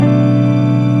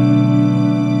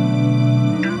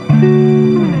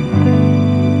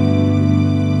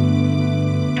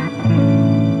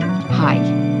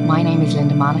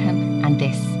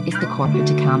Corporate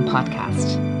to Calm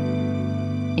podcast.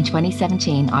 In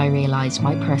 2017, I realised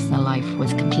my personal life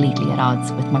was completely at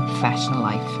odds with my professional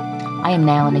life. I am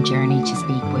now on a journey to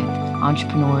speak with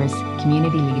entrepreneurs,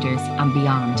 community leaders and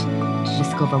beyond to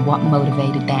discover what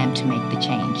motivated them to make the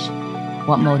change,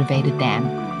 what motivated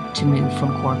them to move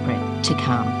from corporate to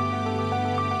calm.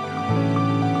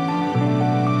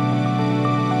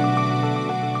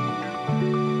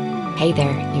 Hey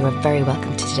there, you are very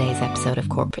welcome to today's episode of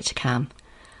Corporate to Calm.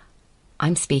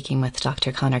 I'm speaking with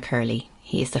Dr. Conor Curley.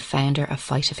 He is the founder of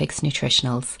Vitafix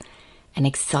Nutritionals, an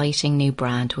exciting new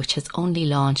brand which has only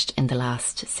launched in the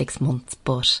last 6 months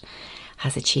but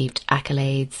has achieved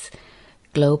accolades,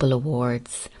 global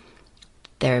awards.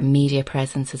 Their media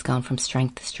presence has gone from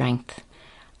strength to strength,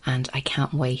 and I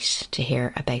can't wait to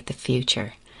hear about the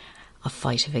future of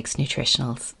Vitafix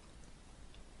Nutritionals.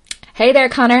 Hey there,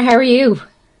 Conor, how are you?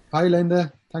 Hi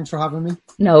Linda, thanks for having me.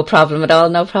 No problem at all,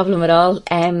 no problem at all.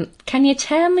 Can you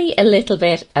tell me a little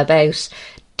bit about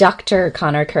Dr.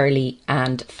 Conor Curley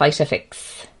and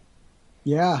Vitafix?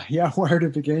 Yeah, where to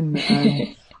begin?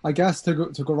 I guess to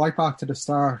go right back to the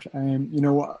start,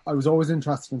 I was always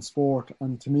interested in sport,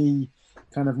 and to me,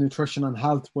 kind of nutrition and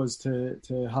health was to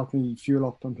help me fuel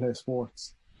up and play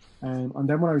sports. And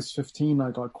then when I was 15,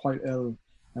 I got quite ill,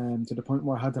 to the point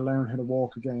where I had to learn how to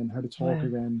walk again, how to talk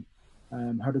again.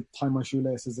 How to tie my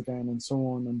shoelaces again and so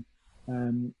on.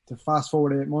 And to fast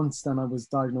forward 8 months, then I was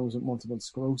diagnosed with multiple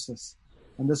sclerosis.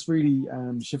 And this really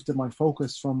shifted my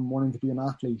focus from wanting to be an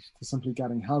athlete to simply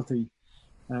getting healthy.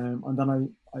 And then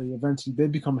I eventually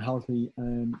did become healthy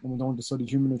and went on to study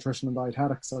human nutrition and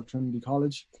dietetics at Trinity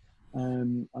College.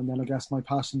 And then I guess my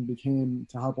passion became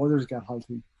to help others get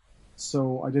healthy.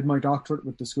 So I did my doctorate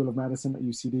with the School of Medicine at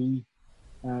UCD.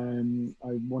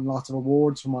 I won lots of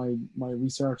awards for my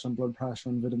research on blood pressure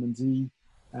and vitamin D.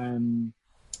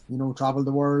 Traveled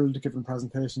the world, giving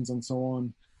presentations and so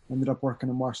on. Ended up working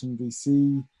in Washington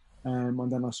DC,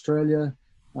 and then Australia.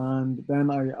 And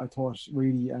then I thought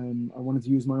really I wanted to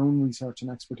use my own research and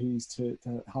expertise to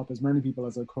help as many people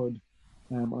as I could.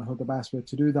 I thought the best way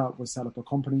to do that was set up a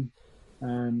company.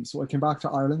 So I came back to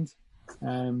Ireland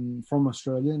from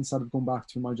Australia instead of going back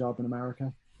to my job in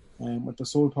America. With the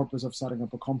sole purpose of setting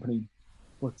up a company.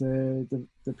 But the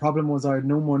problem was I had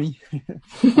no money.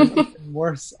 And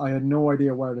worse, I had no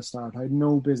idea where to start. I had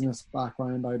no business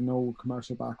background. I had no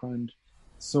commercial background.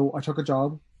 So I took a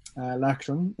job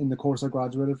lecturing in the course I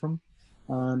graduated from.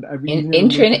 And in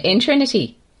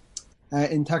Trinity?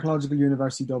 In Technological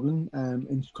University Dublin,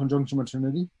 in conjunction with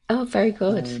Trinity. Oh, very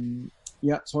good.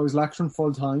 So I was lecturing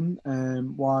full time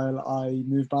while I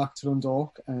moved back to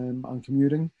Dundalk and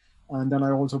commuting. And then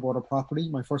I also bought a property,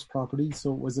 my first property.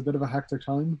 So it was a bit of a hectic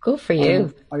time. Good for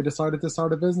you. I decided to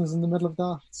start a business in the middle of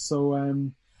that. So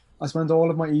I spent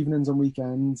all of my evenings and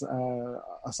weekends,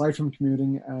 aside from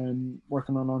commuting,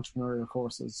 working on entrepreneurial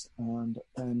courses. And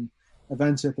then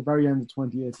eventually at the very end of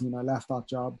 2018, I left that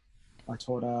job. I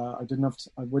thought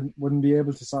I wouldn't be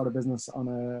able to start a business on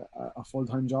a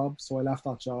full-time job. So I left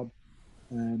that job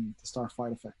to start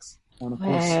Vitafix. And of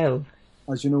course,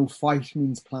 as you know, Phyte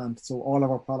means plant, so all of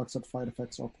our products at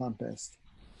Vitafix are plant-based.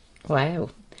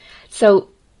 Wow. So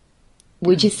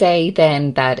would you say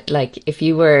then that, like, if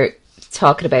you were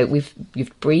talking about,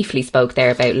 you've briefly spoke there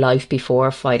about life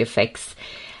before Vitafix,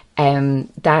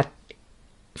 that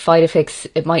Vitafix,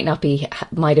 it might not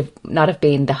have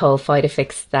been the whole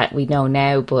Vitafix that we know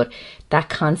now, but that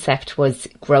concept was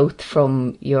growth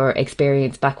from your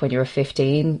experience back when you were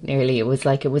 15 nearly. It was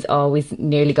like it was always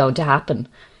nearly going to happen.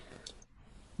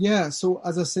 Yeah, so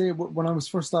as I say, when I was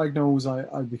first diagnosed,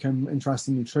 I became interested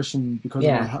in nutrition because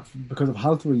of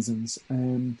health reasons.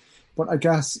 But I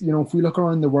guess, if we look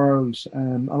around the world,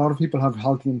 a lot of people have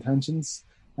healthy intentions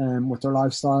with their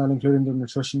lifestyle, including their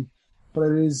nutrition. But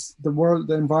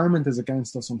the environment is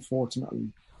against us, unfortunately.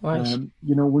 Right.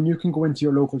 When you can go into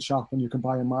your local shop and you can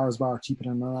buy a Mars bar cheaper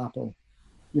than an apple,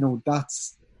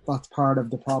 that's part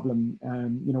of the problem.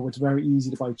 It's very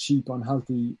easy to buy cheap,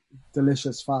 unhealthy,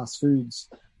 delicious fast foods.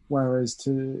 Whereas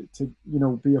to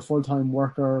be a full-time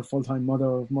worker, full-time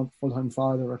mother, full-time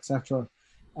father, etc.,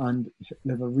 and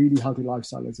live a really healthy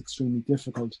lifestyle is extremely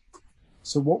difficult.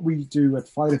 So what we do at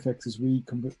Vitafix is we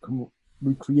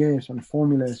create and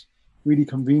formulate really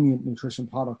convenient nutrition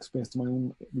products based on my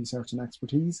own research and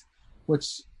expertise,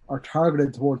 which are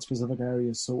targeted towards specific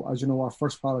areas. So as you know, our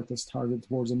first product is targeted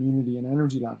towards immunity and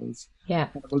energy levels. Yeah.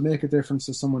 And it will make a difference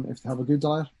to someone if they have a good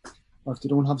diet, or if they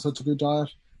don't have such a good diet,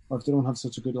 or if they don't have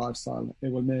such a good lifestyle.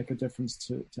 It will make a difference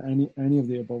to any of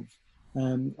the above.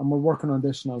 And we're working on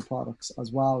additional products as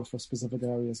well for specific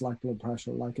areas like blood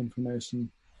pressure, like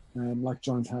inflammation, like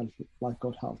joint health, like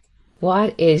gut health.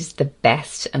 What is the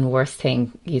best and worst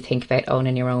thing you think about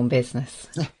owning your own business?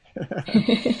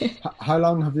 How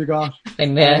long have you got?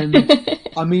 And Um,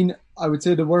 I mean, I would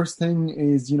say the worst thing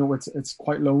is, it's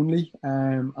quite lonely,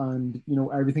 and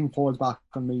everything falls back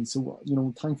on me. So,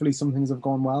 thankfully some things have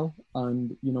gone well,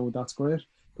 and that's great.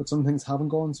 But some things haven't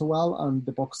gone so well, and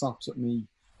the buck stops with me.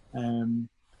 Um,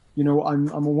 I'm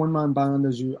a one man band,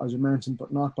 as you mentioned,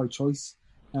 but not by choice.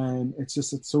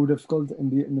 It's so difficult in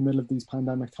the middle of these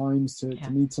pandemic times to yeah,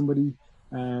 meet somebody,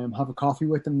 have a coffee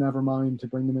with them, never mind to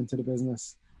bring them into the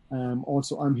business.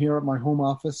 Also, I'm here at my home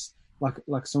office,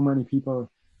 like so many people.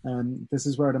 This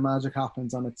is where the magic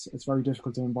happens, and it's very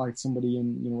difficult to invite somebody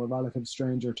in, a relative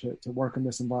stranger to work in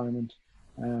this environment.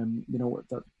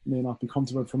 That may not be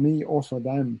comfortable for me or for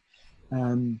them.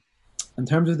 Um, in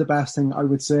terms of the best thing, I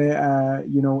would say,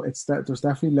 it's that there's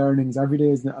definitely learnings. Every day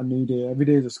is a new day. Every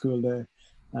day is a school day,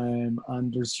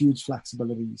 and there's huge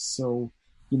flexibility. So,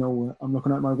 I'm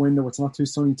looking out my window. It's not too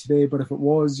sunny today, but if it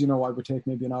was, I would take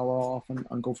maybe an hour off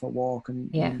and go for a walk and,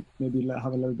 yeah. maybe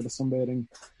have a little bit of sunbathing.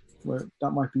 Where that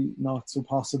might be not so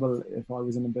possible if I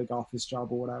was in a big office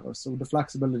job or whatever. So the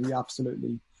flexibility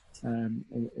absolutely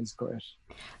is great.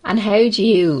 And how do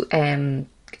you?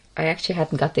 I actually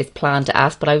hadn't got this plan to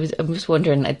ask, but I'm just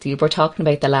wondering. You were talking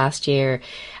about the last year,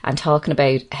 and talking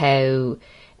about how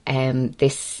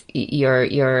this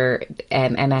your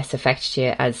MS affected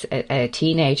you as a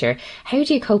teenager. How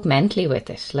do you cope mentally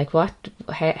with it? Like, what?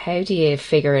 How do you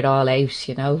figure it all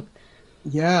out?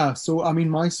 Yeah, so I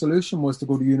mean, my solution was to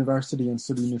go to university and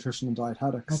study nutrition and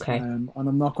dietetics. Okay. And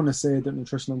I'm not going to say that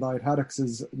nutrition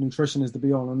is the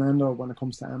be all and end all when it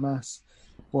comes to MS,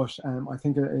 but I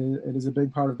think it is a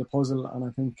big part of the puzzle, and I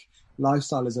think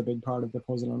lifestyle is a big part of the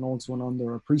puzzle, and also an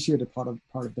underappreciated part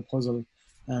of the puzzle,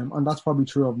 and that's probably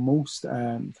true of most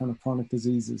kind of chronic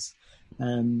diseases.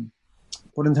 Um,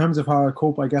 but in terms of how I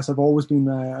cope, I guess I've always been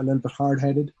a little bit hard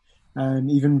headed.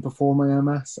 Even before my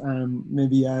MS,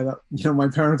 maybe my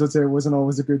parents would say it wasn't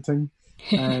always a good thing,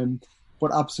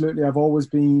 but absolutely, I've always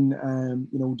been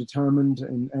determined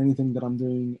in anything that I'm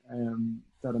doing,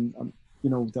 that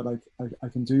that I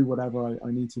can do whatever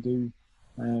I need to do,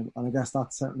 and I guess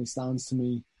that certainly stands to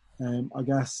me. I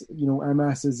guess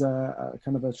MS is a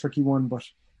kind of a tricky one, but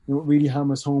it really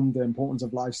hammers home the importance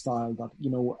of lifestyle. That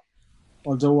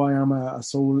although I am a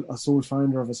sole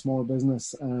founder of a small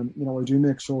business, I do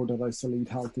make sure that I still eat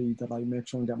healthy, that I make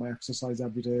sure I get my exercise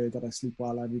every day, that I sleep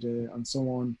well every day, and so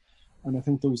on. And I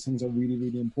think those things are really,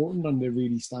 really important, and they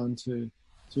really stand to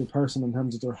a person in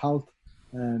terms of their health.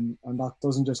 And that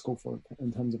doesn't just go for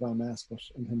in terms of MS, but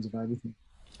in terms of everything.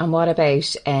 And what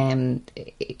about,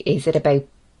 is it about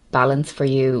balance for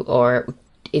you, or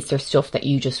is there stuff that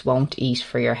you just won't eat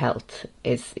for your health?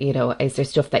 Is there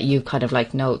stuff that you kind of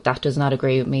like, no, that does not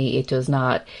agree with me. It does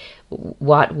not.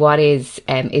 What is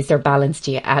there balance?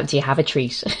 Do you have a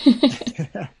treat?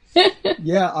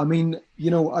 Yeah, I mean,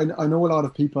 I know a lot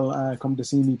of people come to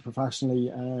see me professionally,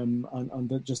 and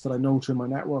just that I know through my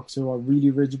networks who are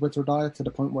really rigid with their diet to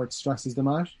the point where it stresses them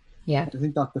out. Yeah. I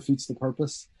think that defeats the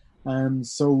purpose.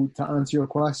 So to answer your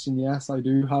question, yes, I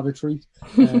do have a treat.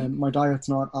 My diet's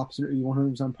not absolutely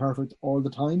 100% perfect all the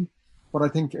time, but I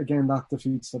think again that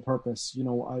defeats the purpose.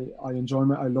 I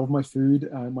enjoy I love my food.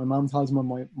 My mom tells me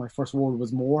my first word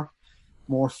was more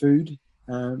food.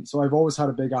 So I've always had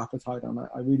a big appetite, and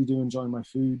I really do enjoy my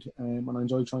food, and I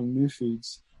enjoy trying new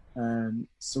foods.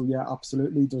 So yeah,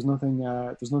 absolutely. There's nothing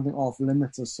off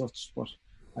limits as such, but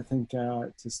I think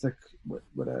to stick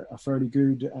with a fairly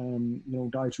good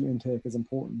dietary intake is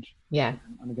important, Yeah.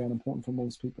 and again important for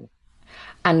most people.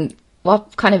 And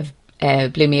what kind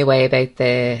of blew me away about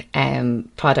the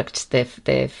product,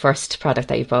 the first product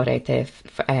that you brought out, the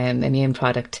immune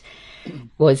product,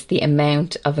 was the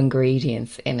amount of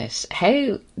ingredients in it.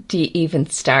 How do you even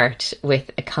start with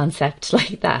a concept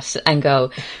like that and go,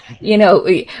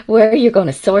 where you're going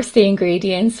to source the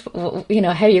ingredients, how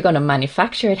you're going to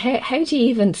manufacture it? How do you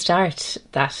even start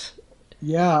that?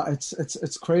 Yeah,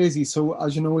 it's crazy. So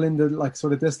as you know, Linda, like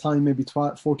sort of this time, maybe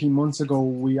 14 months ago,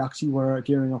 we actually were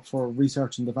gearing up for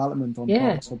research and development on Yeah.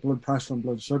 products for blood pressure and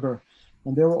blood sugar.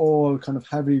 And they were all kind of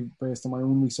heavily based on my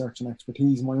own research and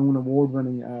expertise, my own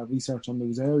award-winning research on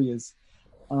those areas.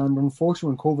 And unfortunately,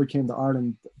 when COVID came to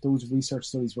Ireland, those research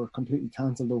studies were completely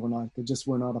cancelled overnight. They just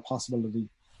were not a possibility.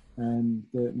 And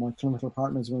my clinical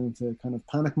partners went into kind of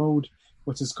panic mode,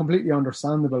 which is completely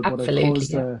understandable, but it Absolutely.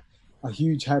 caused Yeah. a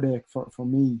huge headache for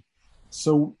me.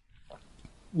 So,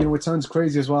 it sounds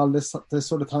crazy as well. This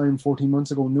sort of time, 14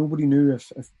 months ago, nobody knew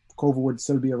if COVID would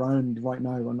still be around right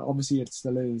now. And obviously it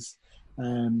still is.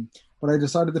 But I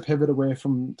decided to pivot away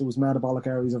from those metabolic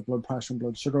areas of blood pressure and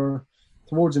blood sugar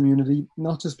towards immunity,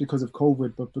 not just because of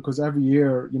COVID, but because every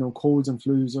year, colds and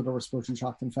flus, other respiratory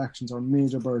tract infections are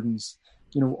major burdens,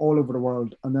 all over the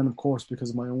world. And then, of course,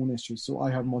 because of my own issues. So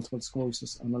I have multiple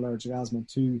sclerosis and allergic asthma,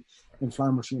 two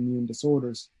inflammatory immune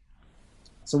disorders.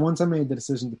 So once I made the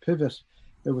decision to pivot,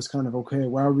 it was kind of, okay,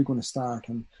 where are we going to start?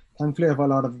 And thankfully, I have a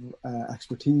lot of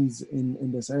expertise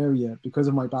in this area because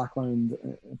of my background,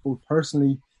 both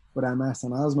personally with MS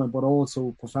and asthma, but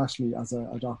also professionally as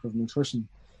a doctor of nutrition.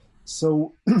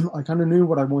 So I kind of knew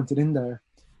what I wanted in there.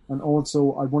 And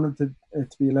also I wanted it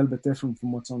to be a little bit different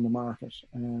from what's on the market.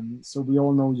 So we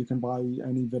all know you can buy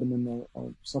any vitamin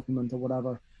or supplement or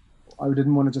whatever. I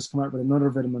didn't want to just come out with another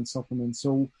vitamin supplement.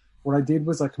 So what I did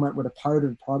was I come out with a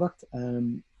powdered product,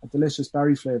 a delicious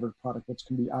berry flavored product, which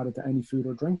can be added to any food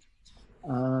or drink.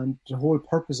 And the whole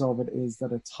purpose of it is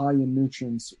that it's high in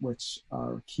nutrients, which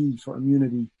are key for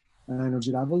immunity and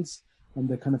energy levels. And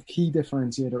the kind of key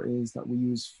differentiator is that we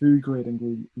use food grade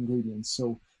ingredients.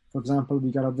 So, for example,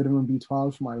 we get our vitamin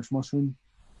B12 from Irish mushroom.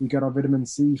 We get our vitamin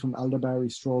C from elderberry,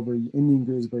 strawberry, Indian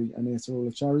gooseberry, and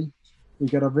acerola cherry. We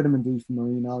get our vitamin D from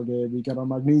marine algae. We get our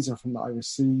magnesium from the Irish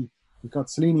Sea. We've got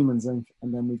selenium and zinc,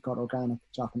 and then we've got organic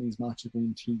Japanese matcha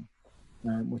green tea,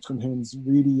 which contains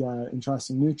really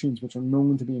interesting nutrients, which are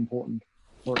known to be important.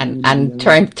 And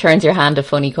turns your hand a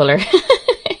funny colour.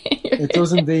 It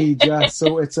does indeed, yeah.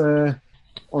 So it's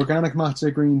organic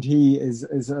matcha green tea is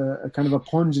a kind of a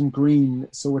pungent green.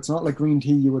 So it's not like green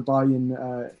tea you would buy in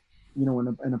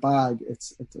a bag.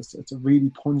 It's a really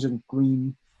pungent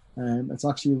green. It's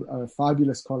actually a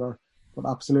fabulous colour. But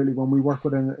absolutely, when we work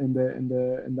with it in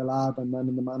the lab and then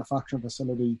in the manufacturing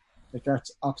facility, it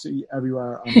gets absolutely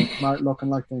everywhere and it come out looking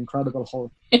like the Incredible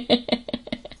Hulk.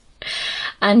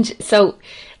 And so,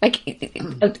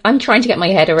 I'm trying to get my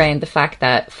head around the fact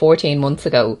that 14 months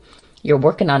ago, you're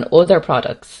working on other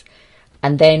products,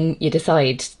 and then you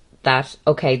decide that,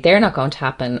 okay, they're not going to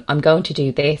happen. I'm going to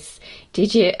do this.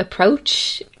 Did you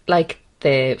approach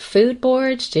the food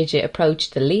board? Did you approach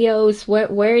the Leos?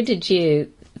 Where did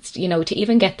you, to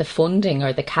even get the funding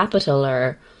or the capital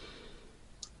or?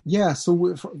 Yeah,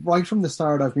 so right from the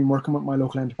start, I've been working with my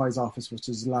local enterprise office, which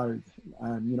is Louth.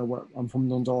 Where I'm from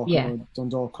Dundalk, a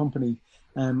Dundalk company.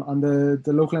 And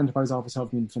the local enterprise office have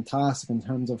been fantastic in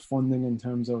terms of funding, in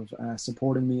terms of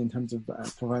supporting me, in terms of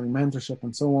providing mentorship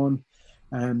and so on.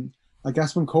 I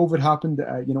guess when COVID happened,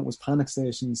 it was panic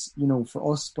stations,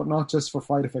 for us, but not just for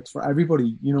FightFX, for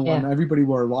everybody, and everybody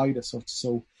were right as such.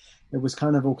 So it was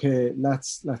kind of, okay,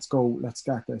 let's go, let's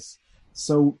get this.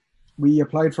 So we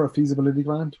applied for a feasibility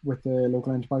grant with the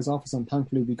local enterprise office, and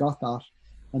thankfully we got that.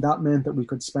 And that meant that we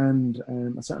could spend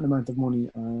a certain amount of money,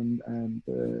 and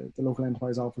the local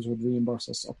enterprise office would reimburse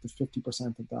us up to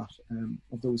 50% of that,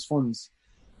 of those funds.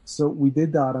 So we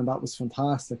did that, and that was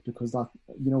fantastic because that,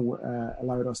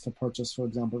 allowed us to purchase, for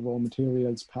example, raw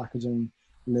materials, packaging,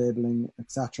 labeling,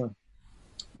 etc.,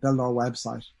 build our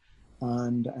website.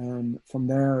 And from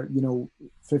there,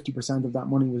 50% of that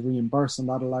money was reimbursed, and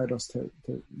that allowed us to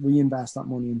reinvest that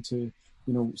money into,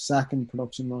 second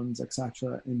production runs,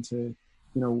 etc., into,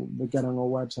 getting our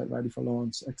website ready for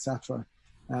launch, etc.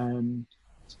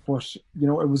 But,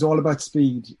 it was all about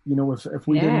speed. If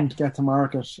we didn't get to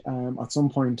market at some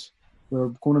point, we were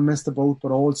going to miss the boat,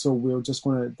 but also we were just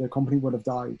the company would have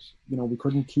died. We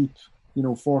couldn't keep,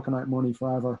 forking out money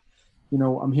forever.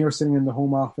 I'm here sitting in the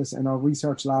home office in our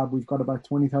research lab. We've got about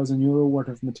 €20,000 worth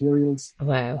of materials,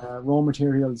 raw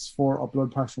materials for our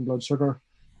blood pressure and blood sugar,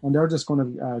 and they're just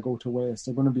going to go to waste.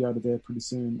 They're going to be out of date pretty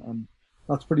soon. And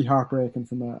that's pretty heartbreaking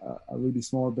from a really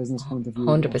small business point of view.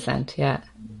 100%, yeah.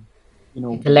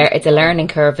 It's a learning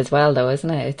curve as well, though, isn't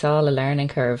it? It's all a learning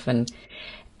curve.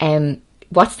 And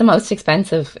what's the most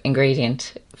expensive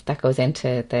ingredient that goes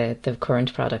into the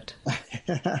current product?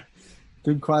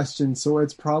 Good question. So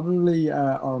it's probably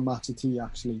our matcha tea,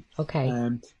 actually. Okay.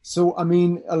 So I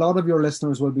mean, a lot of your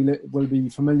listeners will be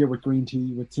familiar with green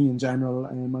tea, with tea in general,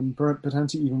 and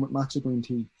potentially even with matcha green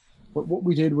tea. But what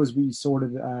we did was we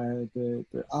sorted the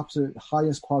absolute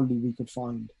highest quality we could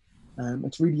find.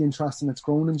 It's really interesting. It's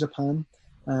grown in Japan,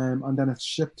 and then it's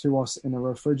shipped to us in a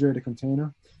refrigerated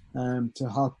container to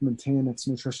help maintain its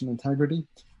nutrition integrity.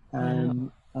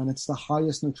 And it's the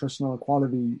highest nutritional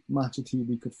quality matcha tea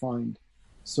we could find.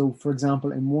 So, for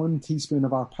example, in 1 teaspoon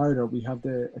of our powder, we have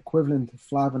the equivalent of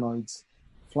flavonoids.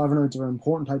 Flavonoids are an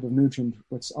important type of nutrient,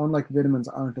 which, unlike vitamins,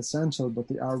 aren't essential, but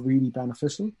they are really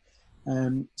beneficial.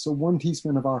 So 1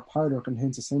 teaspoon of our powder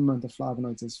contains the same amount of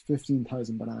flavonoids as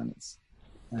 15,000 bananas.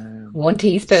 1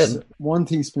 teaspoon? So 1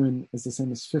 teaspoon is the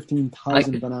same as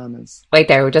 15,000 bananas. Wait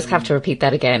there, we'll just have to repeat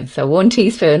that again. So 1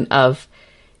 teaspoon of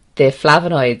the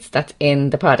flavonoids that's in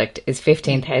the product is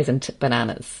 15,000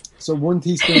 bananas. So 1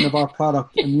 teaspoon of our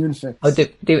product, Immune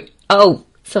Oh,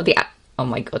 Fix, oh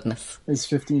my goodness. is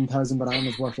 15,000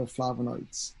 bananas worth of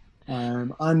flavonoids.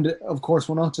 And of course,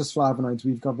 we're not just flavonoids.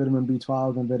 We've got vitamin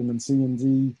B12 and vitamin C and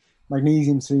D,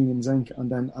 magnesium, selenium, zinc, and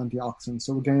then antioxidants.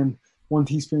 So again, 1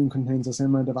 teaspoon contains the same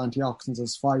amount of antioxidants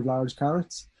as 5 large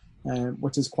carrots,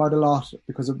 which is quite a lot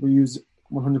because we use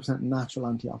 100% natural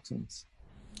antioxidants.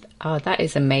 Oh, that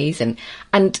is amazing.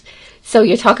 And so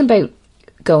you're talking about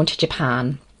going to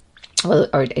Japan, well,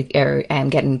 or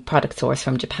getting product sourced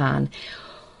from Japan.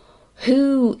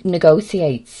 Who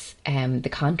negotiates the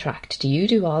contract? Do you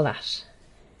do all that?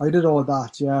 I did all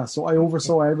that, yeah. So I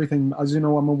oversaw everything. As you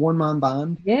know, I'm a one-man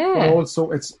band, but Yeah.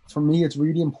 also it's for me, it's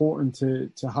really important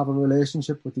to have a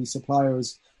relationship with these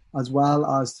suppliers as well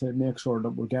as to make sure that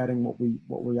we're getting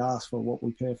what we ask for, what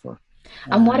we pay for.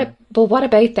 And Um, but what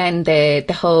about then the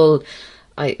whole,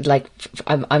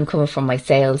 I'm coming from my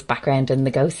sales background and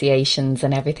negotiations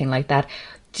and everything like that.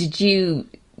 Did you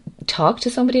talk to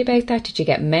somebody about that? Did you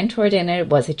get mentored in it?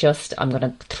 Was it just, I'm going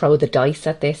to throw the dice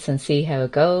at this and see how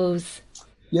it goes?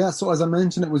 Yeah, so as I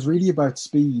mentioned, it was really about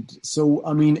speed. So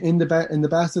I mean, in the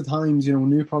best of times,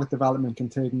 new product development can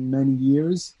take many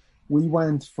years. We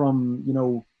went from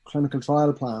clinical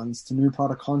trial plans to new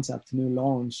product concept to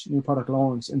new product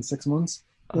launch in 6 months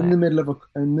Wow. in the middle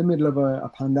of a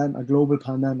pandemic, a global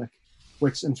pandemic,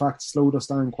 which in fact slowed us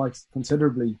down quite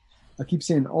considerably. I keep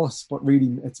saying us, but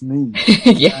really it's me.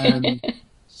 Yeah. Um,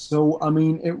 so, I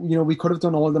mean, we could have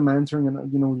done all the mentoring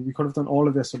and, we could have done all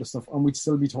of this sort of stuff and we'd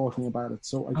still be talking about it.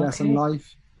 So I guess in Okay.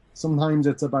 life, sometimes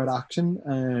it's about action,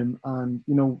 and,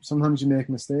 sometimes you make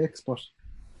mistakes, but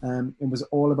it was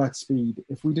all about speed.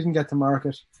 If we didn't get to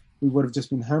market, we would have just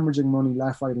been hemorrhaging money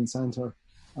left, right and center.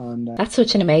 And That's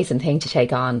such an amazing thing to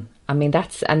take on. I mean, I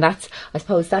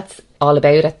suppose that's all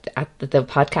about at the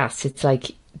podcast. It's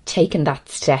like taking that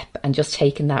step and just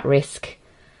taking that risk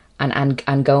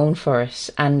and going for it.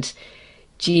 And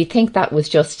do you think that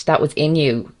was in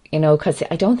you? Because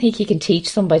I don't think you can teach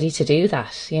somebody to do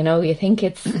that. You think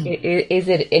is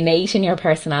it innate in your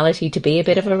personality to be a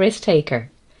bit of a risk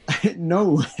taker?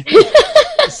 no.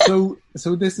 So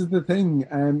this is the thing.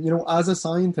 As a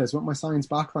scientist with my science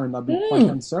background, I'd be quite Mm,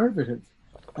 conservative.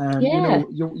 yeah,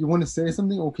 You want to say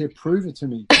something, okay, prove it to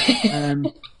me.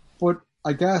 Um, but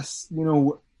I guess,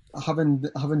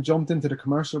 having jumped into the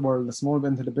commercial world, the small bit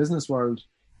into the business world,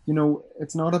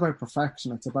 it's not about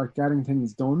perfection. It's about getting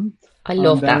things done, I and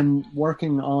love that. then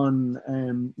working on,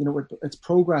 its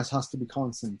progress has to be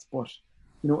constant. But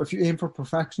if you aim for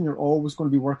perfection, you're always going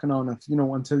to be working on it,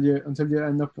 until you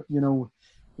end up,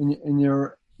 in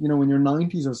your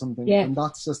 90s or something, Yeah. and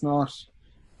that's just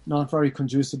not very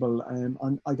conducible.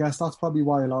 And I guess that's probably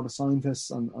why a lot of scientists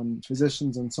and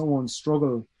physicians and so on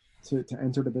struggle to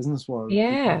enter the business world because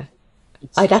Yeah.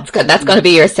 it's That's good. That's going absolutely, to be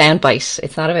your soundbite.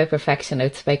 It's not about perfection.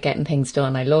 It's about getting things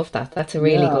done. I love that.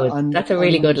 yeah. and That's a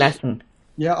really good and lesson.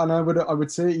 yeah, and I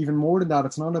would say even more than that,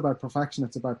 it's not about perfection,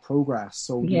 it's about progress.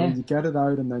 So Yeah. you get it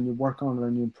out and then you work on it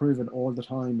and you improve it all the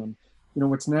time. And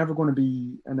it's never going to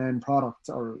be an end product,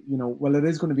 or well, it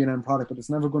is going to be an end product, but it's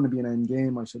never going to be an end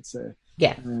game, I should say.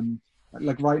 Yeah.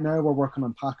 Like right now, we're working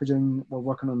on packaging, we're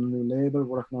working on a new label,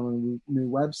 we're working on a new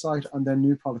website, and then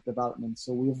new product development.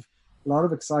 So we have a lot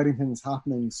of exciting things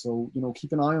happening. So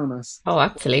keep an eye on us. Oh,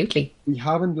 absolutely. We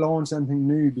haven't launched anything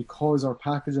new because our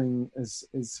packaging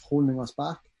is holding us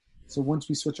back. So once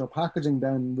we switch our packaging,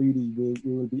 then really we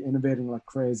will be innovating like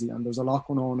crazy. And there's a lot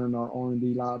going on in our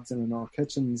R&D labs and in our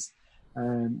kitchens,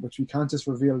 which we can't just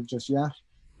reveal just yet.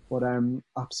 But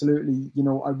absolutely,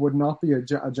 I would not be a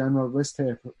general risk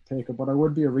taker, but I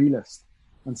would be a realist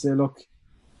and say, look,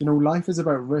 life is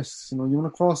about risks. You want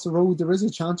to cross the road, there is a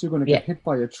chance you're going to Yeah. get hit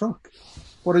by a truck.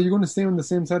 But are you going to stay on the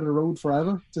same side of the road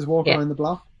forever, just walking Yeah. around the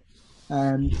block?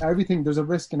 Everything, there's a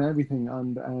risk in everything.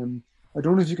 And I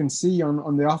don't know if you can see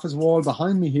on the office wall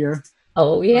behind me here,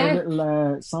 Oh, our yeah.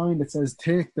 little sign that says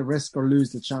 "Take the risk or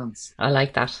lose the chance." I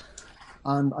like that.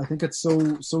 And I think it's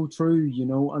so true,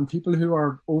 And people who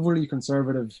are overly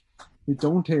conservative, who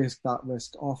don't take that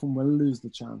risk, often will lose the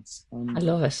chance. I And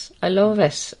love it. I love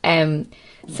it.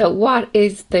 So what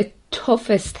is the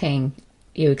toughest thing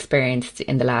you experienced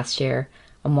in the last year?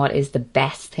 And what is the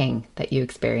best thing that you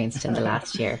experienced in the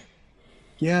last year?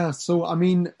 yeah, so I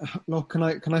mean, look, can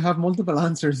I have multiple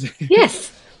answers?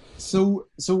 Yes. So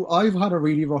I've had a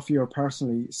really rough year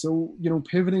personally. So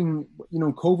pivoting,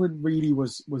 COVID really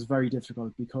was very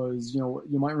difficult because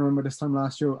you might remember this time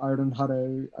last year Ireland had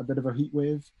a bit of a heat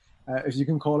wave, if you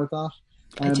can call it that.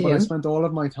 I But I do. spent all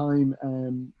of my time,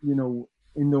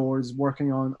 indoors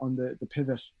working on the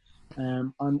pivot.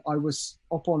 And I was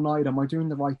up all night. Am I doing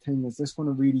the right thing? Is this going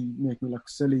to really make me look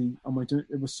silly? Am I doing?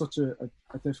 It was such a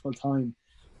difficult time.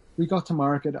 We got to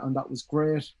market, and that was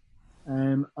great.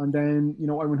 And then,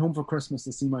 I went home for Christmas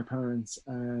to see my parents.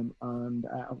 And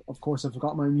of course, I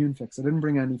forgot my immune fix. I didn't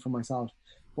bring any for myself,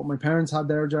 but my parents had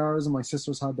their jars and my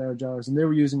sisters had their jars, and they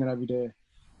were using it every day.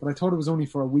 But I thought it was only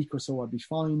for a week or so, I'd be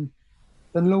fine.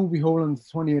 Then lo and behold, on the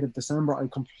 28th of December, I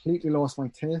completely lost my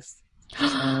taste.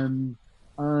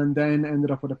 And then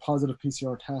ended up with a positive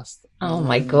PCR test. Oh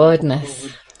my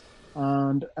goodness.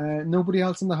 And nobody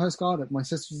else in the house got it. My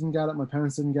sisters didn't get it. My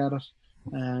parents didn't get it.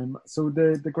 So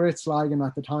the great slagging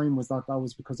at the time was that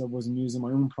was because I wasn't using my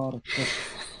own product.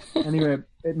 But anyway,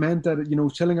 it meant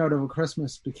that, chilling out over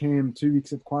Christmas became 2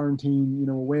 weeks of quarantine,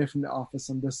 away from the office.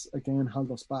 And this, again,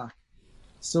 held us back.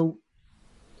 So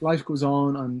life goes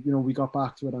on, and, we got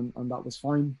back to it, and that was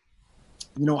fine.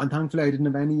 And thankfully I didn't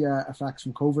have any effects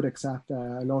from COVID, except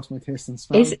I lost my taste and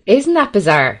smell. Isn't that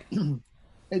bizarre?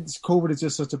 COVID is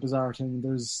just such a bizarre thing.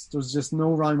 There's just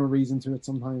no rhyme or reason to it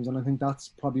sometimes, and I think that's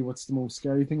probably what's the most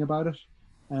scary thing about it.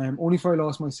 Only if I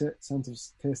lost my sense of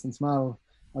taste and smell,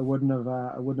 I wouldn't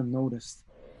have noticed.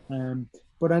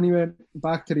 But anyway,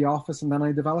 back to the office, and then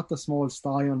I developed a small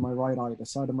sty on my right eye, the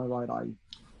side of my right eye.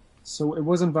 So it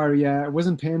wasn't it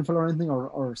wasn't painful or anything,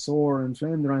 or sore or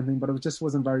inflamed or anything, but it just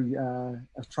wasn't very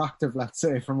attractive, let's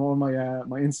say, from all my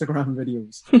my Instagram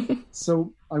videos.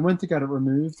 So I went to get it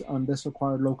removed, and this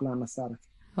required local anaesthetic.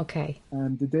 Okay.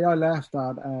 And the day I left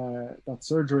that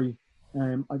surgery,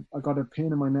 I got a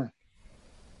pain in my neck.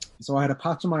 So I had a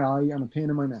patch in my eye and a pain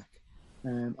in my neck.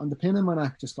 And the pain in my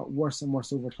neck just got worse and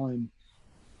worse over time.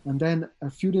 And then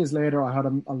a few days later, I had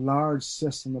a large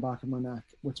cyst on the back of my neck,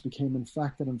 which became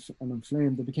infected and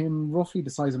inflamed. It became roughly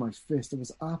the size of my fist. It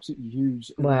was absolutely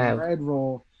huge. It Wow. was red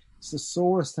raw. It's the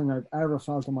sorest thing I've ever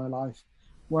felt in my life.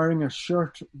 Wearing a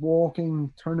shirt,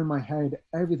 walking, turning my head,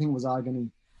 everything was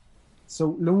agony.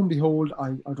 So lo and behold, I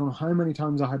don't know how many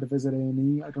times I had to visit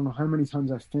A&E. I don't know how many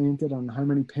times I fainted and how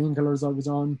many painkillers I was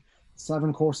on,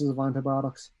 7 courses of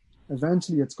antibiotics.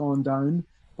 Eventually it's gone down,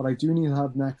 but I do need to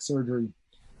have neck surgery.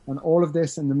 And all of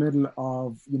this in the middle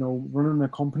of, running a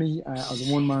company as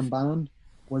a one-man band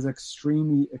was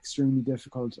extremely, extremely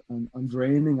difficult and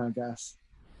draining, I guess.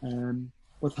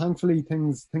 But thankfully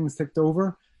things ticked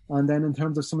over. And then in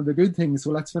terms of some of the good things, so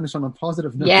let's finish on a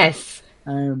positive note. Yes.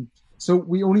 So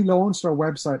we only launched our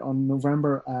website on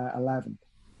November 11th.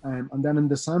 And then in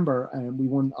December, we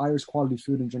won Irish Quality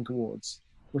Food and Drink Awards,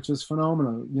 which was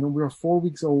phenomenal. We were 4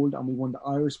 weeks old, and we won the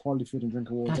Irish Quality Food and Drink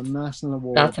Awards, a national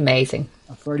award. That's amazing.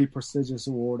 A very prestigious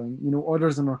award. And,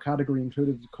 others in our category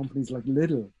included companies like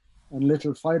Lidl, and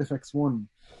Little Fight Effects won.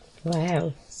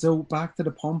 Wow. So back to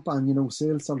the pump, and,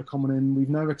 sales started coming in. We've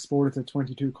now exported to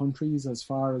 22 countries, as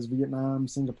far as Vietnam,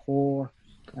 Singapore,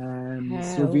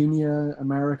 Slovenia,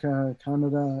 America,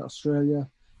 Canada, Australia,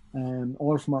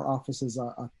 all from our offices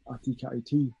at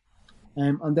DKIT.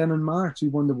 And then in March, we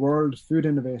won the World Food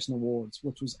Innovation Awards,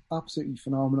 which was absolutely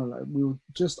phenomenal. We were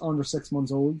just under 6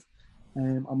 months old,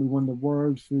 and we won the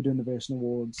World Food Innovation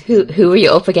Awards. Who were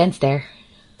you up against there?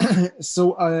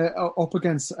 So up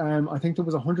against, I think there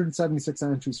was 176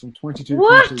 entries from 22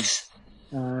 What? countries.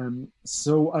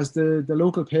 So as the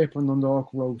local paper in Dundalk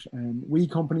wrote, "We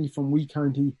company from We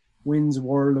County wins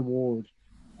World Award."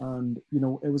 And,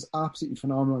 it was absolutely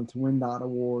phenomenal to win that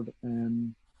award.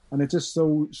 And it just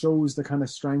shows the kind of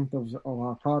strength of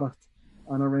our product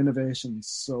and our innovations.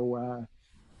 So,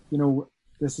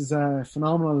 this is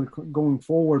phenomenal going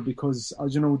forward, because,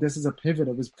 as you know, this is a pivot.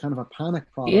 It was kind of a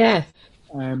panic product. Yeah.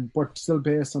 But still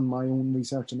based on my own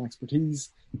research and expertise.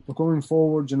 But going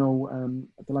forward, the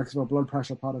likes of our blood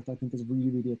pressure product, I think, is really,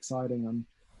 really exciting. And,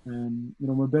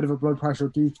 I'm a bit of a blood pressure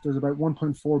geek. There's about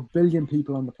 1.4 billion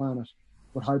people on the planet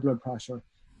with high blood pressure.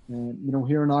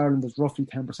 Here in Ireland, there's roughly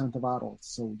 10% of adults.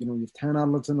 So, you have 10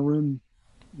 adults in a room.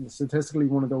 Statistically,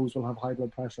 one of those will have high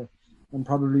blood pressure, and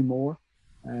probably more.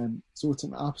 So it's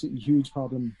an absolutely huge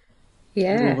problem all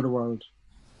over the world.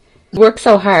 Work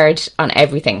so hard on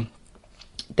everything.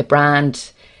 The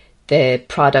brand, the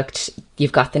product,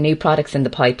 you've got the new products in the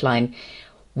pipeline.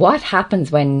 What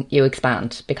happens when you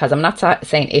expand? Because I'm not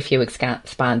saying if you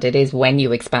expand, it is when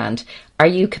you expand. Are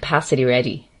you capacity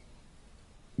ready?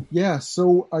 Yeah,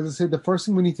 so as I said, the first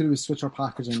thing we need to do is switch our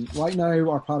packaging. Right now,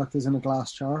 our product is in a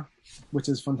glass jar, which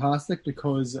is fantastic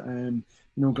because,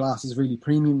 glass is really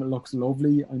premium. It looks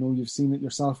lovely. I know you've seen it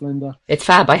yourself, Linda. It's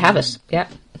fab. I have it. Yeah.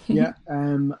 Yeah,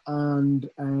 and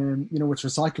it's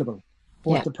recyclable.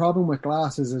 But the problem with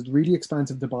glass is it's really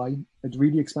expensive to buy. It's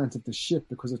really expensive to ship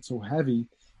because it's so heavy.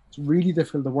 It's really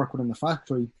difficult to work with in the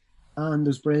factory, and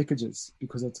there's breakages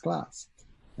because it's glass.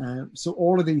 So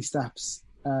all of these steps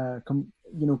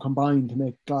combine to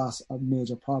make glass a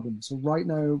major problem. So right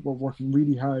now we're working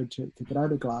really hard to get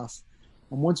out of glass.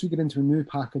 And once we get into a new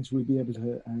package, we'll be able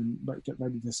to get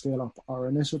ready to scale up our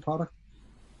initial product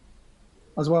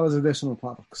as well as additional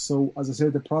products. So as I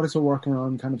said, the products we're working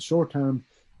on kind of short term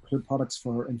include products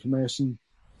for inflammation,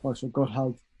 products for gut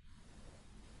health.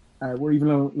 We're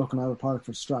even looking at a product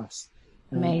for stress.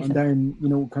 Amazing. And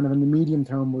then, kind of in the medium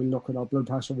term, we'll look at our blood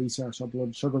pressure research, our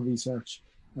blood sugar research,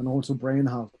 and also brain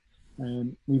health.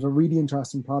 We have a really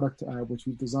interesting product which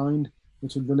we've designed,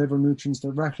 which will deliver nutrients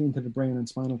directly into the brain and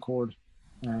spinal cord.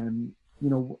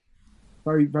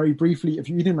 Very, very briefly, if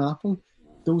you eat an apple,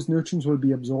 those nutrients will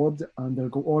be absorbed and they'll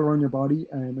go all around your body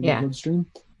in your bloodstream,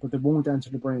 but they won't enter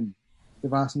the brain. The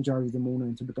vast majority of them won't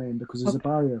enter the brain because there's a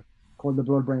barrier called the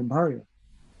blood-brain barrier.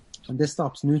 And this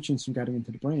stops nutrients from getting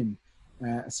into the brain.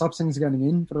 It stops things getting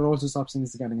in, but it also stops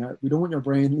things getting out. We don't want your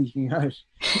brain leaking out.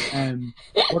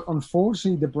 But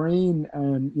unfortunately, the brain,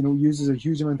 uses a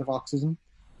huge amount of oxygen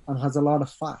and has a lot of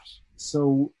fat.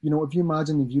 So, if you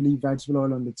imagine if you leave vegetable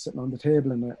oil it's sitting on the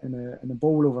table in a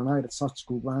bowl overnight, it starts to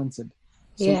go rancid.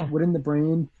 So within the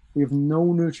brain, we have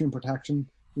no nutrient protection.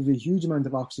 We have a huge amount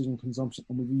of oxygen consumption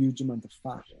and we have a huge amount of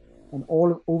fat. And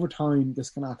over time,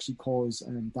 this can actually cause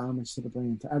damage to the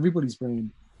brain, to everybody's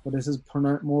brain. But this is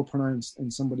more pronounced in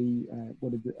somebody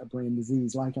with a brain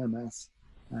disease like MS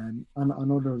and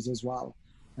others as well,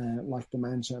 like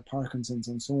dementia, Parkinson's,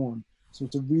 and so on. So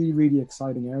it's a really, really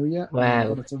exciting area. Wow.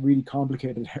 But it's a really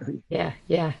complicated area.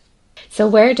 Yeah. So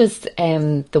where does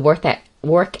the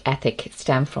work ethic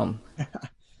stem from?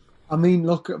 I mean,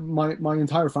 look, my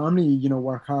entire family,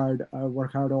 work hard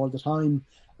all the time.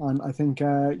 And I think,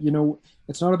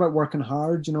 it's not about working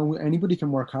hard. Anybody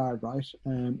can work hard, right?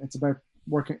 It's about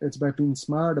working. It's about being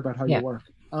smart about how you work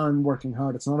and working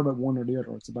hard. It's not about one or the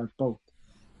other. It's about both.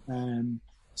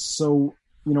 So,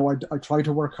 I try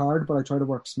to work hard, but I try to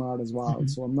work smart as well. Mm-hmm.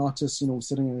 So I'm not just,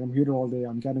 sitting at a computer all day.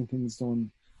 I'm getting things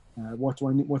done. What do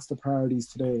I need? What's the priorities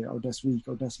today or this week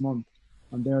or this month?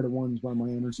 And they're the ones where my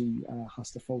energy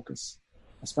has to focus,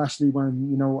 especially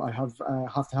when, I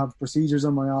have to have procedures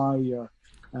on my eye or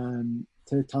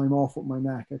take time off with my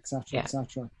neck, etc.,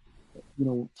 etc.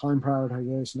 Time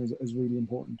prioritization is really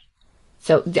important.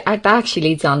 So that actually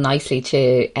leads on nicely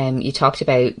to you talked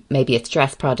about maybe a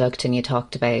stress product, and you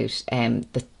talked about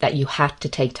that you had to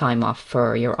take time off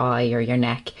for your eye or your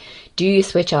neck. Do you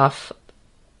switch off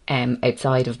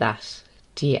outside of that?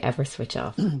 Do you ever switch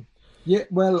off? Yeah,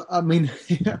 well, I mean,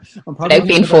 I'm probably without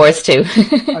being forced to.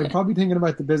 I'm probably thinking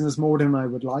about the business more than I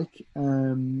would like.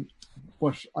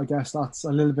 But I guess that's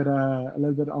a little bit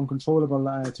uncontrollable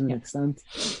to an extent.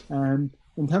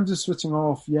 In terms of switching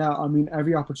off, I mean,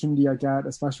 every opportunity I get,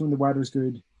 especially when the weather's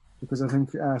good, because I think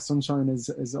sunshine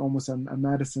is almost a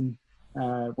medicine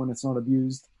when it's not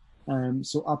abused.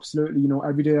 So absolutely,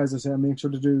 every day, as I say, I make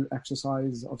sure to do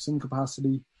exercise of some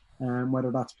capacity, whether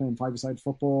that's playing five-a-side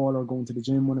football or going to the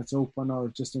gym when it's open or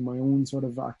just in my own sort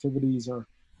of activities or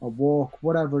walk,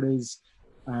 whatever it is.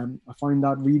 I find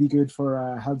that really good for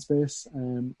headspace.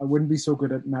 I wouldn't be so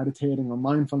good at meditating or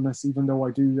mindfulness, even though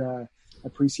I do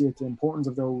appreciate the importance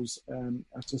of those.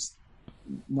 It's just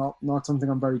not something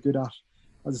I'm very good at.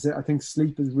 As I say, I think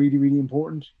sleep is really, really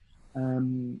important.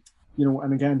 And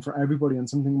again, for everybody, and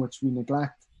something which we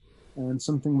neglect, and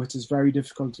something which is very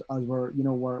difficult as we're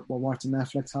watching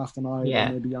Netflix half the night, or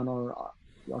maybe on our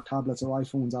tablets or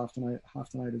iPhones half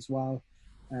the night as well.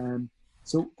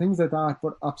 So things like that,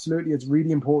 but absolutely, it's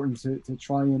really important to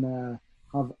try and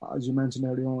have, as you mentioned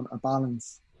earlier on, a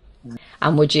balance.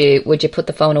 And would you put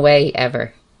the phone away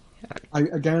ever?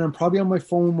 I'm probably on my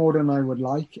phone more than I would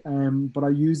like, but I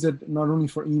use it not only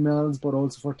for emails, but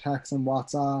also for text and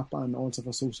WhatsApp, and also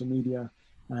for social media.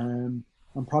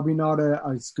 I'm probably not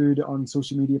as good on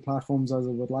social media platforms as I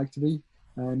would like to be.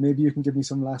 Maybe you can give me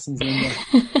some lessons,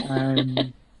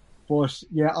 Linda. But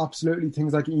yeah, absolutely,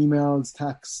 things like emails,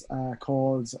 texts,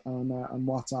 calls, and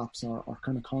WhatsApps are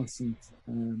kind of constant.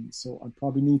 So I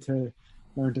probably need to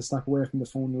learn to step away from the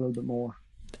phone a little bit more.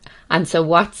 And so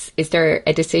is there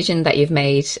a decision that you've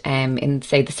made in,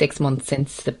 say, the 6 months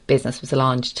since the business was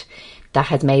launched that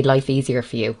has made life easier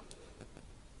for you?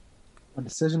 A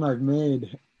decision I've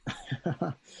made?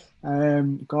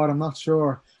 God, I'm not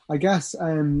sure. I guess,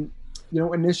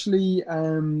 initially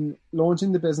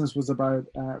launching the business was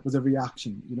a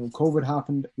reaction. COVID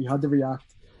happened, we had to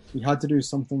react, we had to do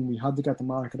something, we had to get the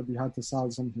market, we had to sell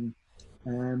something.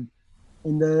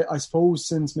 I suppose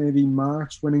since maybe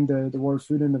March winning the World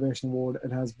Food Innovation Award,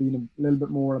 it has been a little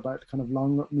bit more about kind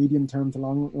of medium term to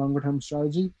longer term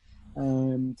strategy,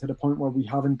 to the point where we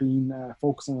haven't been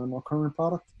focusing on our current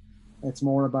product. It's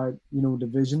more about, the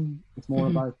vision. It's more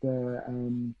about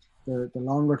the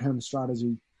longer term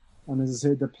strategy. And as I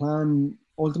said,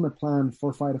 ultimate plan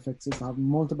for Vitafix is to have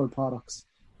multiple products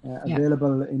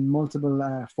available in multiple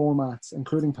formats,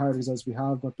 including powders as we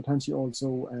have, but potentially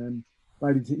also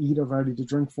ready to eat or ready to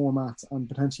drink formats, and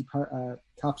potentially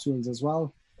capsules as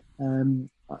well,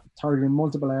 targeting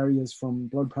multiple areas from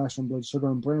blood pressure and blood sugar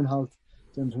and brain health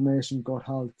to inflammation, gut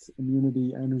health,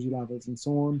 immunity, energy levels, and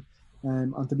so on.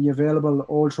 And to be available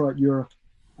all throughout Europe.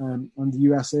 And the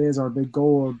USA is our big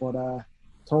goal, but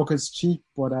talk is cheap,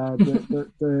 but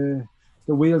the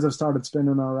wheels have started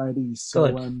spinning already. So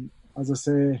as I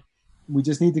say, we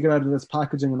just need to get out of this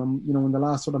packaging, and in the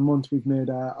last sort of month we've made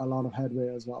a lot of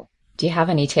headway as well. Do you have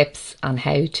any tips on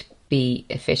how to be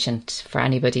efficient for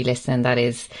anybody listening? That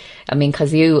is, I mean,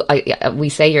 because we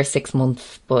say you're 6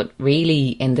 months, but really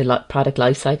in the product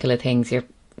life cycle of things, you're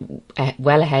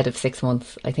well ahead of 6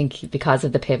 months. I think because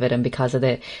of the pivot and because of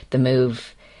the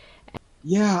move.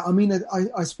 Yeah, I mean,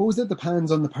 I suppose it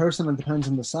depends on the person and depends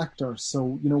on the sector.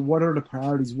 So, what are the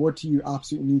priorities? What do you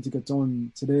absolutely need to get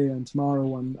done today and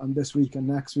tomorrow and this week and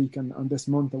next week and this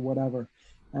month or whatever?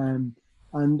 And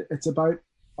it's about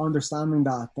understanding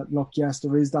that look, yes,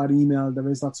 there is that email, there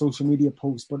is that social media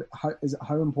post, but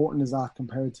how important is that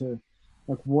compared to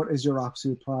like what is your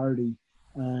absolute priority?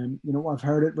 I've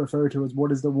heard it referred to as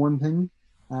what is the one thing?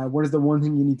 What is the one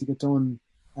thing you need to get done?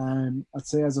 I'd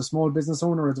say as a small business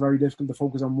owner, it's very difficult to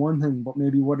focus on one thing, but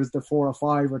maybe what is the 4 or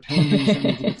 5 or 10 things that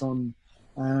need to get done?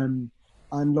 And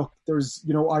look, there's,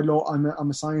 I'm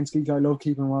a science geek. I love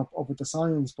keeping up with the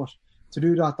science, but to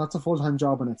do that, that's a full-time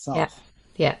job in itself.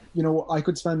 Yeah. I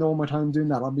could spend all my time doing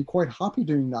that. I'd be quite happy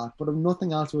doing that, but if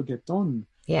nothing else would get done.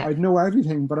 Yeah. I'd know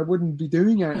everything, but I wouldn't be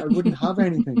doing it. I wouldn't have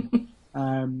anything.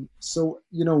 So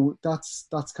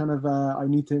that's kind of I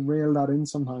need to rail that in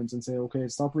sometimes and say, okay,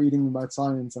 stop reading about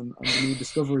science and the new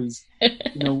discoveries.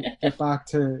 Get back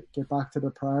to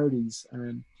the priorities.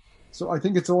 So I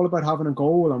think it's all about having a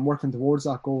goal and working towards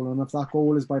that goal. And if that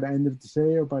goal is by the end of the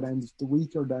day or by the end of the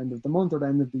week or the end of the month or the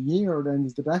end of the year or the end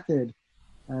of the decade,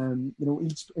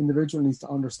 each individual needs to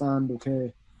understand,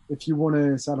 okay, if you want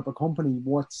to set up a company,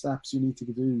 what steps you need to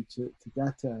do to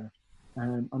get there.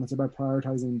 And it's about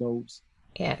prioritizing those.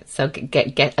 Yeah, so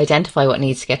get identify what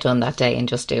needs to get done that day and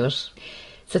just do it.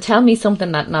 So tell me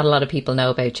something that not a lot of people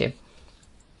know about you.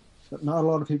 That not a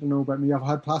lot of people know about me. I've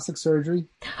had plastic surgery.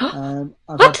 I've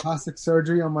had plastic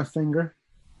surgery on my finger.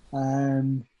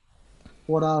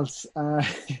 What else?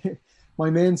 My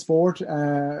main sport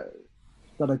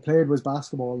that I played was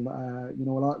basketball. A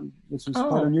lot, which was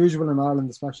quite unusual in Ireland,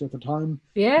 especially at the time.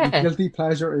 Yeah. My guilty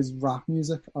pleasure is rap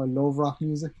music. I love rap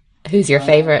music. Who's your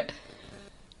favorite?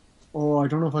 I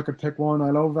don't know if I could pick one.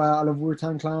 I love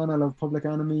Wu-Tang Clan. I love Public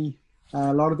Enemy.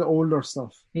 A lot of the older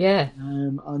stuff. Yeah.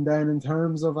 And then in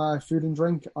terms of food and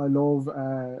drink, I love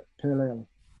pale ale.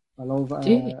 I love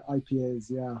IPAs.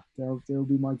 Yeah, they'll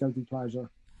be my guilty pleasure.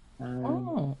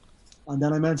 And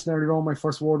then I mentioned earlier on, my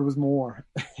first word was more.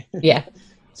 Yeah.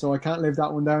 So I can't live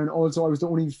that one down. Also, I was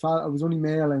only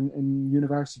male in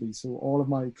university, so all of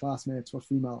my classmates were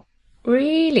female.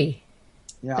 Really?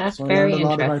 Yeah, that's so I very learned a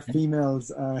lot about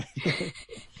females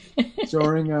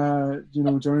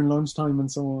during lunchtime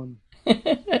and so on.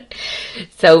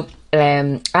 So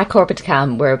at Corporate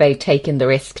Cam, we're about taking the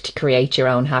risk to create your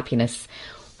own happiness.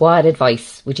 What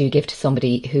advice would you give to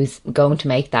somebody who's going to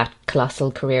make that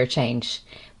colossal career change,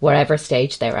 wherever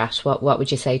stage they're at? What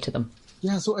would you say to them?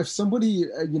 Yeah, so if somebody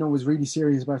was really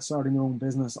serious about starting their own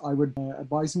business, I would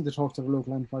advise them to talk to the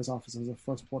local enterprise office as a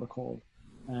first port of call.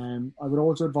 I would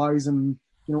also advise them,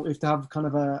 if they have kind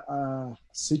of a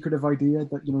secretive idea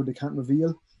that they can't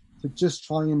reveal, to just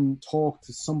try and talk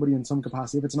to somebody in some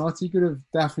capacity. If it's not secretive,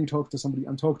 definitely talk to somebody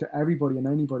and talk to everybody and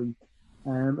anybody.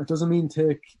 It doesn't mean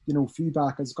take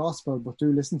feedback as gospel, but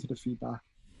do listen to the feedback.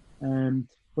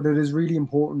 But it is really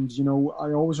important.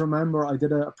 I always remember I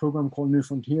did a program called New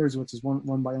Frontiers, which is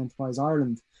run by Enterprise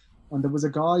Ireland. And there was a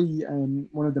guy,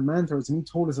 one of the mentors, and he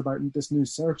told us about this new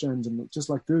search engine, just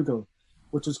like Google,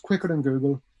 which was quicker than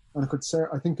Google. And it could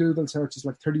I think Google searches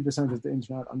like 30% of the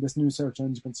internet, and this new search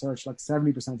engine can search like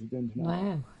 70% of the internet.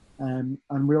 Wow.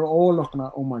 And we were all looking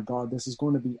at, oh my God, this is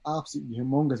going to be absolutely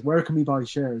humongous. Where can we buy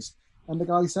shares? And the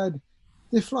guy said,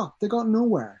 they flopped. They got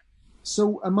nowhere.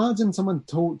 So imagine someone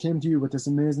came to you with this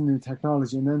amazing new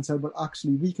technology and then said, well,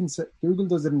 actually, Google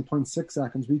does it in 0.6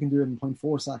 seconds. We can do it in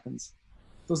 0.4 seconds.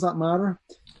 Does that matter?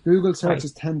 Google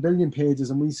searches 10 billion pages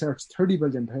and we search 30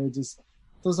 billion pages.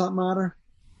 Does that matter?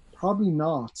 Probably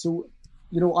not. So,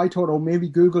 I thought, maybe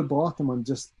Google bought them and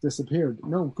just disappeared.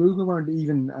 No, Google weren't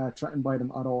even threatened by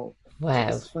them at all.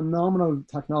 Wow. So it's phenomenal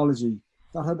technology.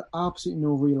 that had absolutely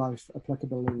no real life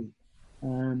applicability.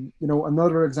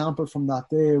 Another example from that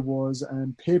day was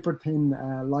paper thin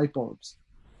light bulbs.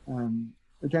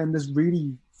 Again, this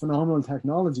really phenomenal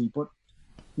technology, but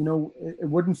it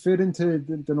wouldn't fit into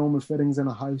the normal fittings in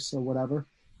a house or whatever.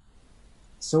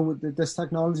 So this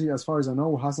technology, as far as I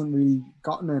know, hasn't really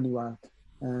gotten anywhere,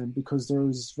 because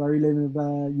there's very limited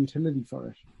utility for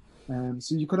it.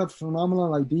 So you could have a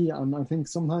phenomenal idea, and I think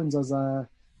sometimes as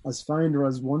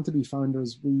want-to-be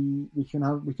founders, we can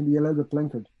be a little bit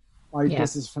blinkered.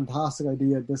 This is a fantastic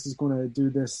idea. This is going to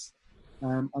do this,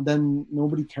 and then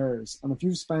nobody cares. And if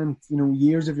you've spent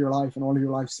years of your life and all of your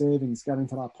life savings getting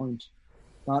to that point,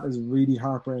 that is really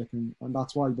heartbreaking. And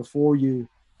that's why before you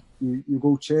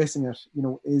go chasing it,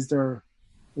 is there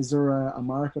a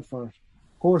market for it?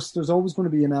 Of course, there's always going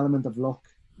to be an element of luck,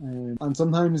 and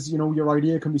sometimes your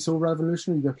idea can be so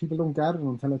revolutionary that people don't get it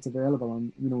until it's available,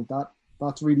 and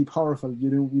that's really powerful.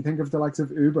 We think of the likes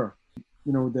of Uber,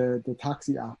 the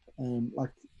taxi app,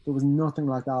 like there was nothing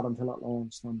like that until it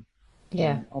launched, and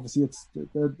obviously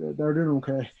they're doing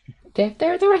okay. They're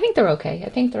I think they're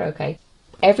okay.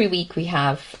 Every week we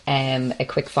have a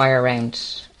quick fire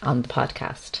round on the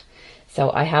podcast. So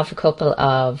I have a couple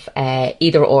of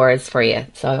either ors for you.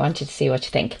 So I want you to see what you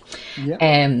think.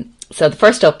 Yeah. So the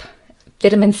first up,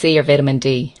 vitamin C or vitamin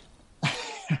D?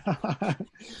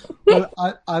 Well,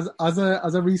 as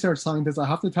a research scientist, I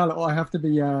have to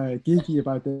be geeky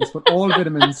about this, but all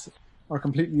vitamins are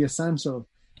completely essential.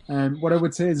 What I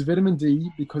would say is vitamin D,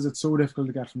 because it's so difficult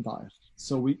to get from diet.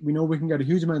 So we know we can get a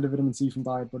huge amount of vitamin C from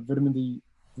diet, but vitamin D,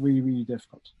 really, really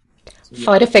difficult. So,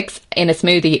 Phytofix in a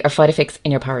smoothie or Phytofix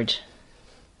in your porridge?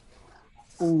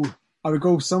 Oh, I would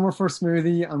go summer for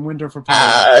smoothie and winter for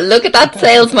porridge. Look at that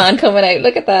salesman coming out.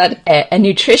 Look at that. A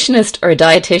nutritionist or a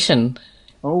dietitian?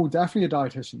 Oh, definitely a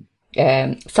dietitian.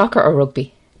 Soccer or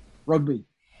rugby? Rugby.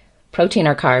 Protein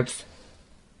or carbs?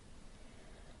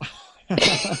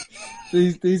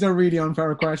 These are really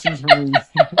unfair questions for me.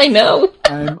 I know.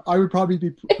 I would probably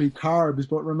be carbs,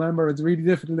 but remember, it's really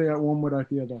difficult to get one without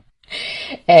the other.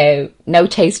 No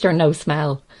taste or no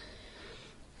smell?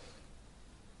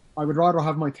 I would rather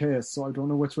have my taste, so I don't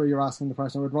know which way you're asking the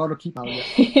question. I would rather keep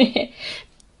it.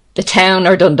 The town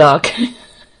or Dundalk?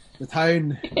 The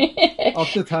town. Up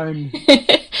the town.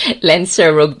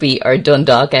 Leinster Rugby or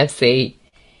Dundalk FC?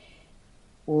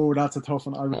 Oh, that's a tough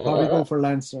one. I would probably go for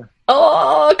Leinster.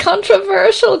 Oh,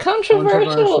 controversial.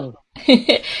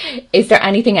 Is there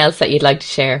anything else that you'd like to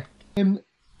share?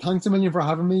 Thanks a million for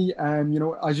having me.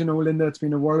 As you know, Linda, it's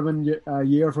been a whirlwind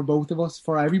year for both of us,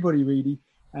 for everybody really.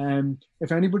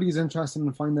 If anybody is interested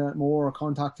in finding out more or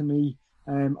contacting me,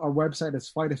 our website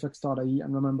is phytofix.ie,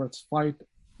 and remember, it's phyt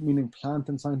meaning plant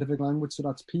in scientific language, so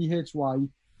that's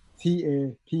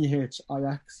PhyTAPHIX.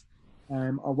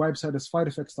 Our website is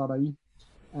phytofix.ie,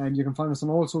 and you can find us on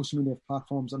all social media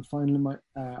platforms. And finally,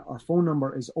 our phone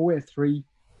number is 083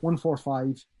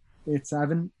 145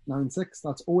 8796.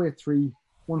 That's 083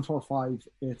 145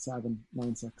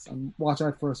 8796. And watch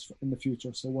out for us in the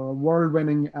future. So we're a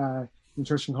world-winning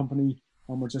nutrition company,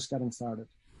 and we're just getting started.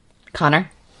 Connor,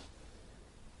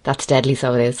 that's deadly,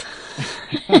 so it is.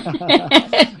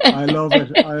 I love it.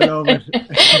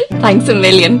 Thanks a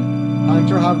million.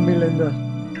 Thanks for having me, Linda.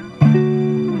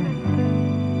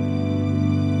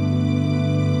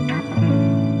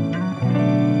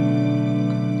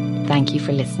 Thank you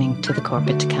for listening to the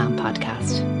Corporate to Calm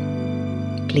podcast.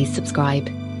 Please subscribe,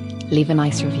 leave a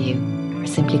nice review, or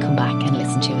simply come back and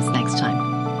listen to us next time.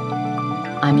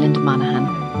 I'm Linda Monaghan,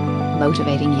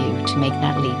 motivating you to make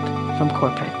that leap from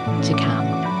corporate to calm.